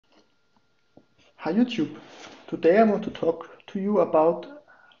Hi YouTube. Today I want to talk to you about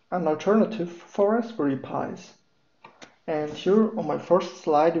an alternative for Raspberry Pis. And here on my first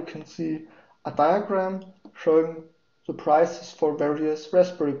slide you can see a diagram showing the prices for various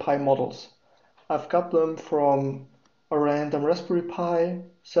Raspberry Pi models. I've got them from a random Raspberry Pi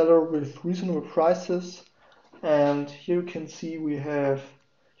seller with reasonable prices, and here you can see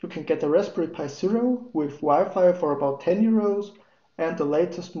you can get a Raspberry Pi Zero with Wi-Fi for about €10, and the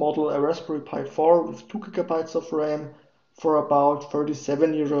latest model, a Raspberry Pi 4 with 2 GB of RAM for about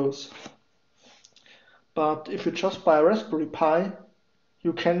 €37. But if you just buy a Raspberry Pi,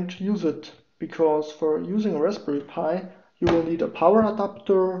 you can't use it, because for using a Raspberry Pi you will need a power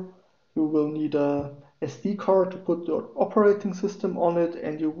adapter, you will need a SD card to put your operating system on it,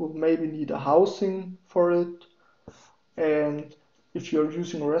 and you will maybe need a housing for it. And if you're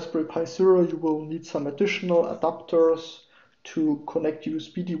using a Raspberry Pi Zero, you will need some additional adapters to connect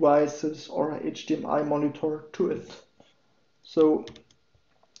USB devices or a HDMI monitor to it. So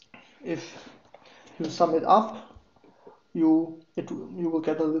if you sum it up, you will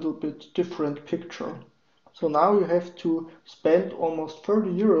get a little bit different picture. So now you have to spend almost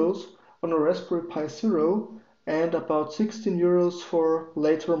 €30 on a Raspberry Pi Zero and about €16 for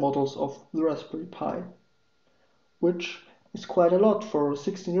later models of the Raspberry Pi, which is quite a lot. For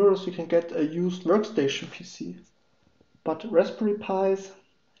 €16 you can get a used workstation PC. But Raspberry Pis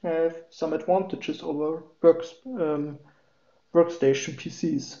have some advantages over workstation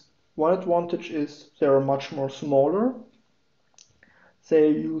PCs. One advantage is they are much more smaller, they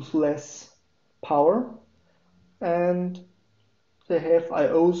use less power, and they have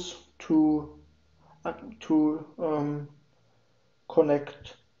I/Os to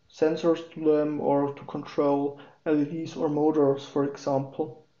connect sensors to them or to control LEDs or motors, for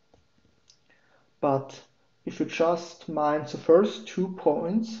example. But if you just mind the first 2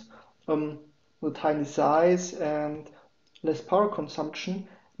 points, the tiny size and less power consumption,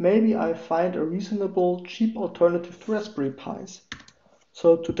 maybe I find a reasonable, cheap alternative to Raspberry Pis.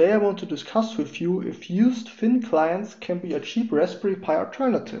 So today I want to discuss with you if used thin clients can be a cheap Raspberry Pi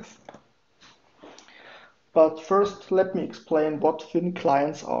alternative. But first let me explain what thin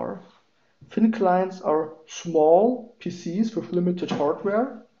clients are. Thin clients are small PCs with limited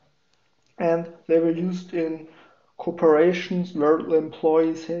hardware, and they were used in corporations where the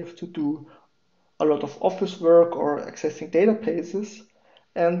employees have to do a lot of office work or accessing databases,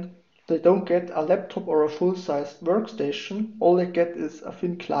 and they don't get a laptop or a full-sized workstation. All they get is a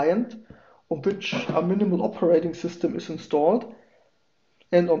thin client on which a minimal operating system is installed,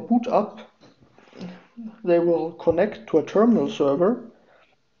 and on boot up they will connect to a terminal server,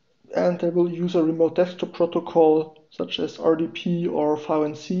 and they will use a remote desktop protocol such as RDP or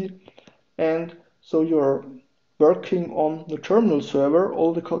VNC. And so you're working on the terminal server,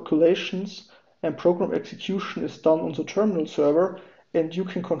 all the calculations and program execution is done on the terminal server, and you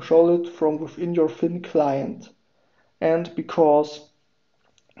can control it from within your thin client. And because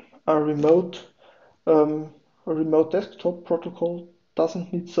a remote desktop protocol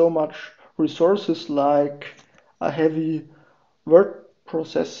doesn't need so much resources like a heavy word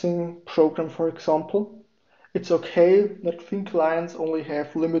processing program, for example, it's okay that thin clients only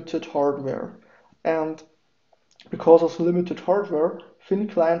have limited hardware. And because of limited hardware, thin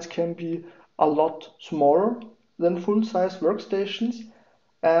clients can be a lot smaller than full-size workstations,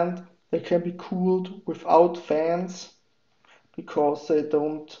 and they can be cooled without fans because they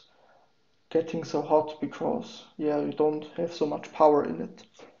don't getting so hot, because you don't have so much power in it.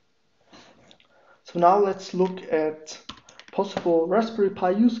 So now let's look at possible Raspberry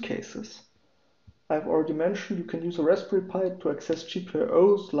Pi use cases. I've already mentioned you can use a Raspberry Pi to access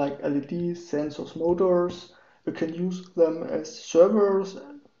GPIOs like LEDs, sensors, motors. You can use them as servers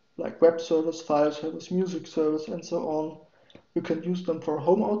like web servers, file servers, music servers, and so on. You can use them for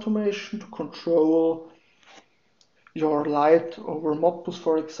home automation to control your light over Modbus,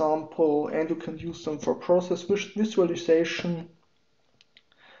 for example, and you can use them for process visualization.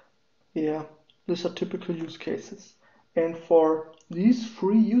 These are typical use cases. And for these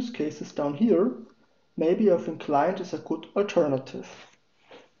 3 use cases down here, maybe a thin client is a good alternative.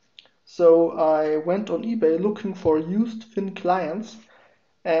 So I went on eBay looking for used thin clients,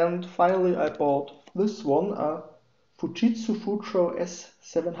 and finally I bought this one, a Fujitsu Futro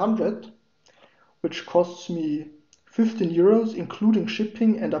S700, which costs me €15 including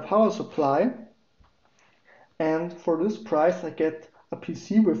shipping and a power supply. And for this price I get a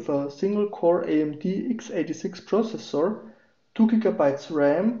PC with a single-core AMD x86 processor, 2 GB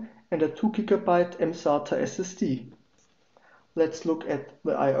RAM, and a 2 GB mSATA SSD. Let's look at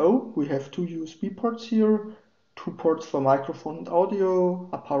the I/O. We have 2 USB ports here, 2 ports for microphone and audio,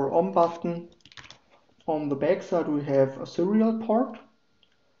 a power on button, On the back side we have a serial port,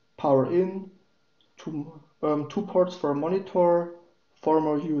 power in, two ports for a monitor, 4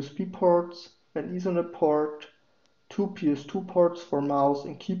 more USB ports, an Ethernet port, 2 PS2 ports for mouse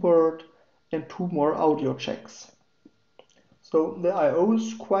and keyboard, and 2 more audio jacks. So the I/O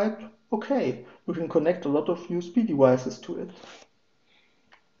is quite okay. You can connect a lot of USB devices to it.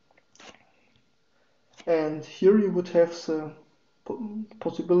 And here you would have the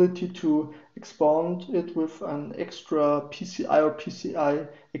possibility to expand it with an extra PCI or PCI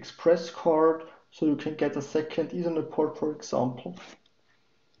Express card, so you can get a second Ethernet port, for example.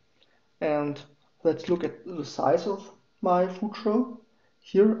 And let's look at the size of my Futro.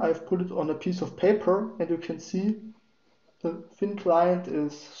 Here I've put it on a piece of paper, and you can see the thin client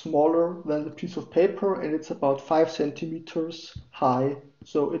is smaller than the piece of paper, and it's about 5 centimeters high,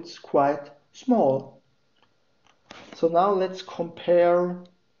 so it's quite small. So now let's compare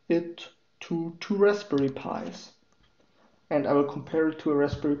it to 2 Raspberry Pis. And I will compare it to a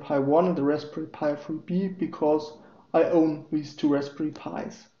Raspberry Pi 1 and the Raspberry Pi 3B because I own these 2 Raspberry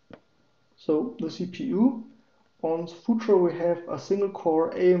Pis. So the CPU, on Futro we have a single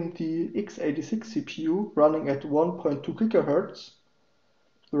core AMD x86 CPU running at 1.2 GHz.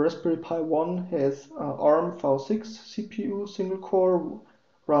 The Raspberry Pi 1 has ARM v6 CPU single core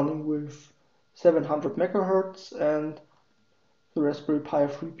running with 700 MHz, and the Raspberry Pi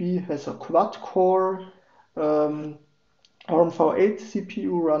 3B has a quad core ARM v8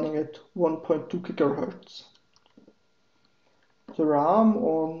 CPU running at 1.2 GHz. The RAM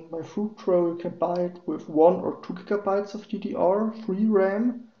on my Futro, you can buy it with 1 or 2 GB of DDR3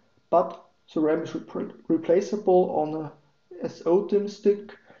 RAM, but the RAM is replaceable on a SO-DIMM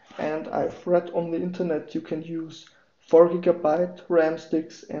stick, and I've read on the internet you can use 4 GB RAM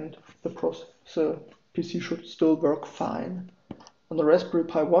sticks and the PC should still work fine. On the Raspberry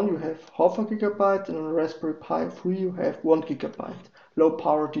Pi 1 you have half a gigabyte, and on the Raspberry Pi 3 you have 1 GB low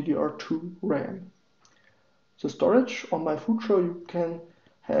power DDR2 RAM. The storage on my Futro, you can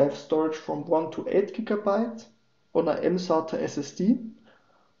have storage from 1 to 8 GB on a mSATA SSD.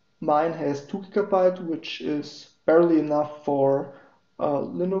 Mine has 2 GB, which is barely enough for a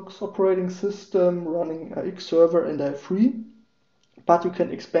Linux operating system running a X server and i3. But you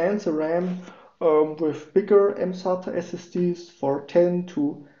can expand the RAM with bigger mSATA SSDs. For 10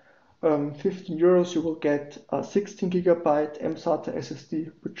 to 15 euros you will get a 16 GB mSATA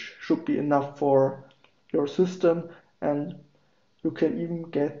SSD, which should be enough for your system, and you can even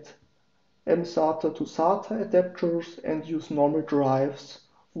get mSATA to SATA adapters and use normal drives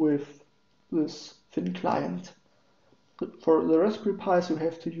with this thin client. For the Raspberry Pis you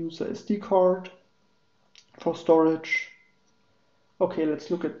have to use a SD card for storage. Okay, let's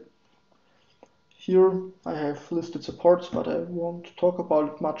look at here. I have listed supports, but I won't talk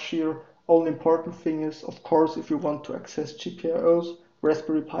about it much here. Only important thing is, of course, if you want to access GPIOs,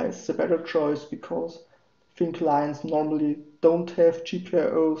 Raspberry Pi is the better choice because thin clients normally don't have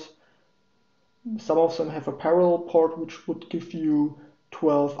GPIOs. Some of them have a parallel port which would give you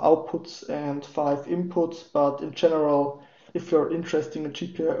 12 outputs and 5 inputs, but in general, if you're interested in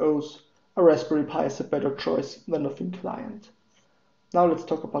GPIOs, a Raspberry Pi is a better choice than a thin client. Now let's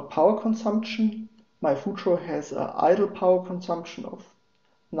talk about power consumption. My Futro has an idle power consumption of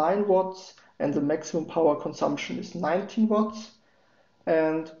 9 watts and the maximum power consumption is 19 watts.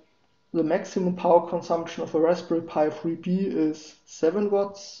 And the maximum power consumption of a Raspberry Pi 3B is 7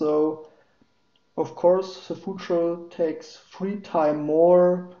 watts, so of course the Futro takes 3 times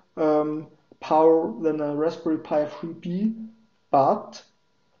more power than a Raspberry Pi 3B, but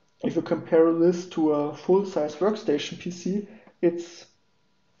if you compare this to a full-size workstation PC, it's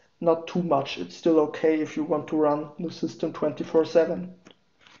not too much. It's still okay if you want to run the system 24/7.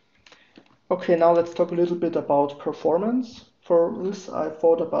 Okay, now let's talk a little bit about performance. For this, I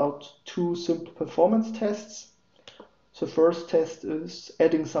thought about 2 simple performance tests. The first test is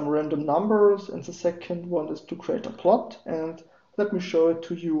adding some random numbers, and the second one is to create a plot. And let me show it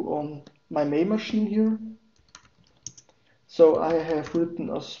to you on my main machine here. So I have written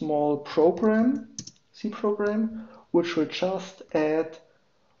a small program, C program, which will just add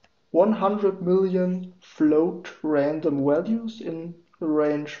 100 million float random values in the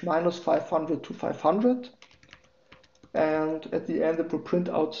range -500 to 500. And at the end it will print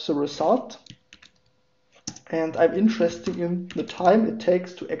out the result. And I'm interested in the time it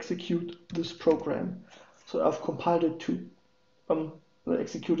takes to execute this program. So I've compiled it to the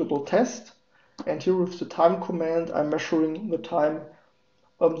executable test, and here with the time command I'm measuring the time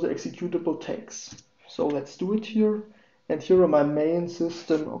the executable takes. So let's do it here, and here on my main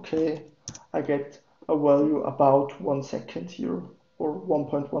system, okay, I get a value about 1 second here, or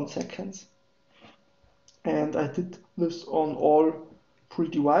 1.1 seconds. And I did this on all 3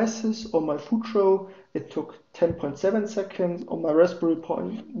 devices. On my Futro it took 10.7 seconds, on my Raspberry Pi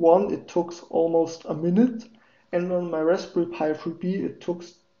 1 it took almost a minute, and on my Raspberry Pi 3B it took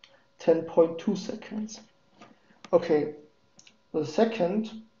 10.2 seconds. Okay, the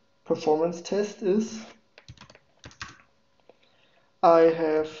second performance test is I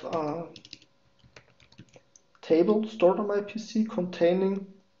have a table stored on my PC containing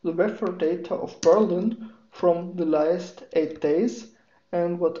the weather data of Berlin from the last 8 days,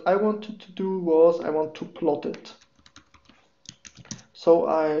 and what I wanted to do was I want to plot it. So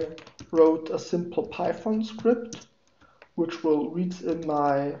I wrote a simple Python script which will read in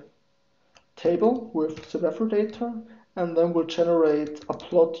my table with the weather data and then will generate a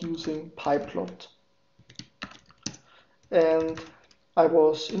plot using pyplot. And I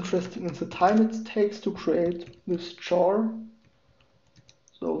was interested in the time it takes to create this jar.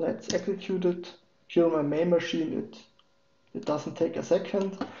 So let's execute it. Here on my main machine it doesn't take a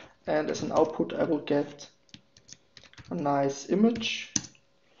second, and as an output I will get a nice image.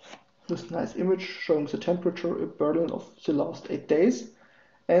 This nice image showing the temperature in Berlin of the last 8 days.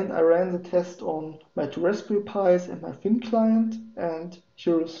 And I ran the test on my 2 Raspberry Pis and my thin client, and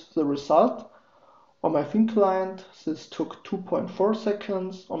here is the result. On my thin client this took 2.4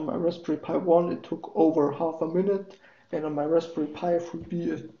 seconds, on my Raspberry Pi 1 it took over half a minute, and on my Raspberry Pi 3B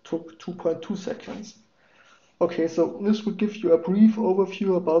it took 2.2 seconds. Okay, so this will give you a brief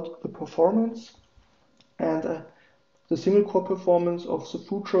overview about the performance, and the single core performance of the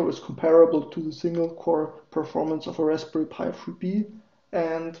Futro is comparable to the single core performance of a Raspberry Pi 3B,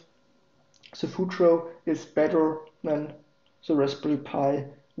 and the Futro is better than the Raspberry Pi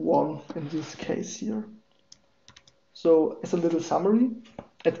 1 in this case here. So as a little summary,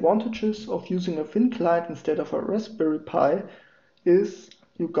 advantages of using a thin client instead of a Raspberry Pi is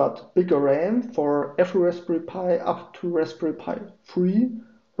you got bigger RAM for every Raspberry Pi up to Raspberry Pi 3.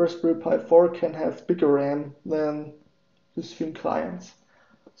 Raspberry Pi 4 can have bigger RAM than these thin clients.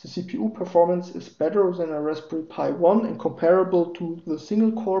 The CPU performance is better than a Raspberry Pi 1 and comparable to the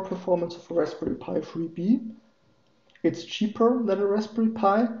single core performance of a Raspberry Pi 3B. It's cheaper than a Raspberry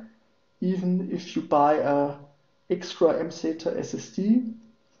Pi, even if you buy a extra mSATA SSD.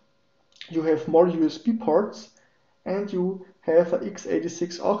 You have more USB ports, and you have a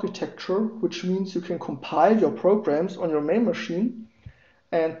x86 architecture, which means you can compile your programs on your main machine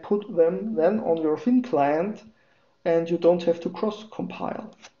and put them then on your thin client, and you don't have to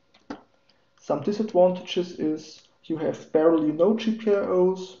cross-compile. Some disadvantages is you have barely no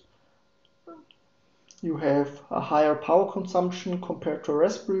GPIOs, you have a higher power consumption compared to a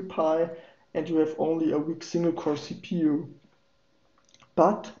Raspberry Pi, and you have only a weak single-core CPU.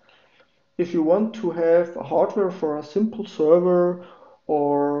 But if you want to have a hardware for a simple server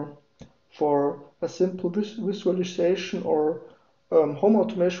or for a simple visualization or home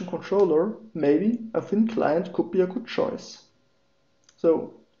automation controller, maybe a thin client could be a good choice.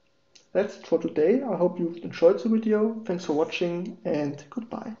 So that's it for today. I hope you've enjoyed the video. Thanks for watching and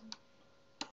goodbye.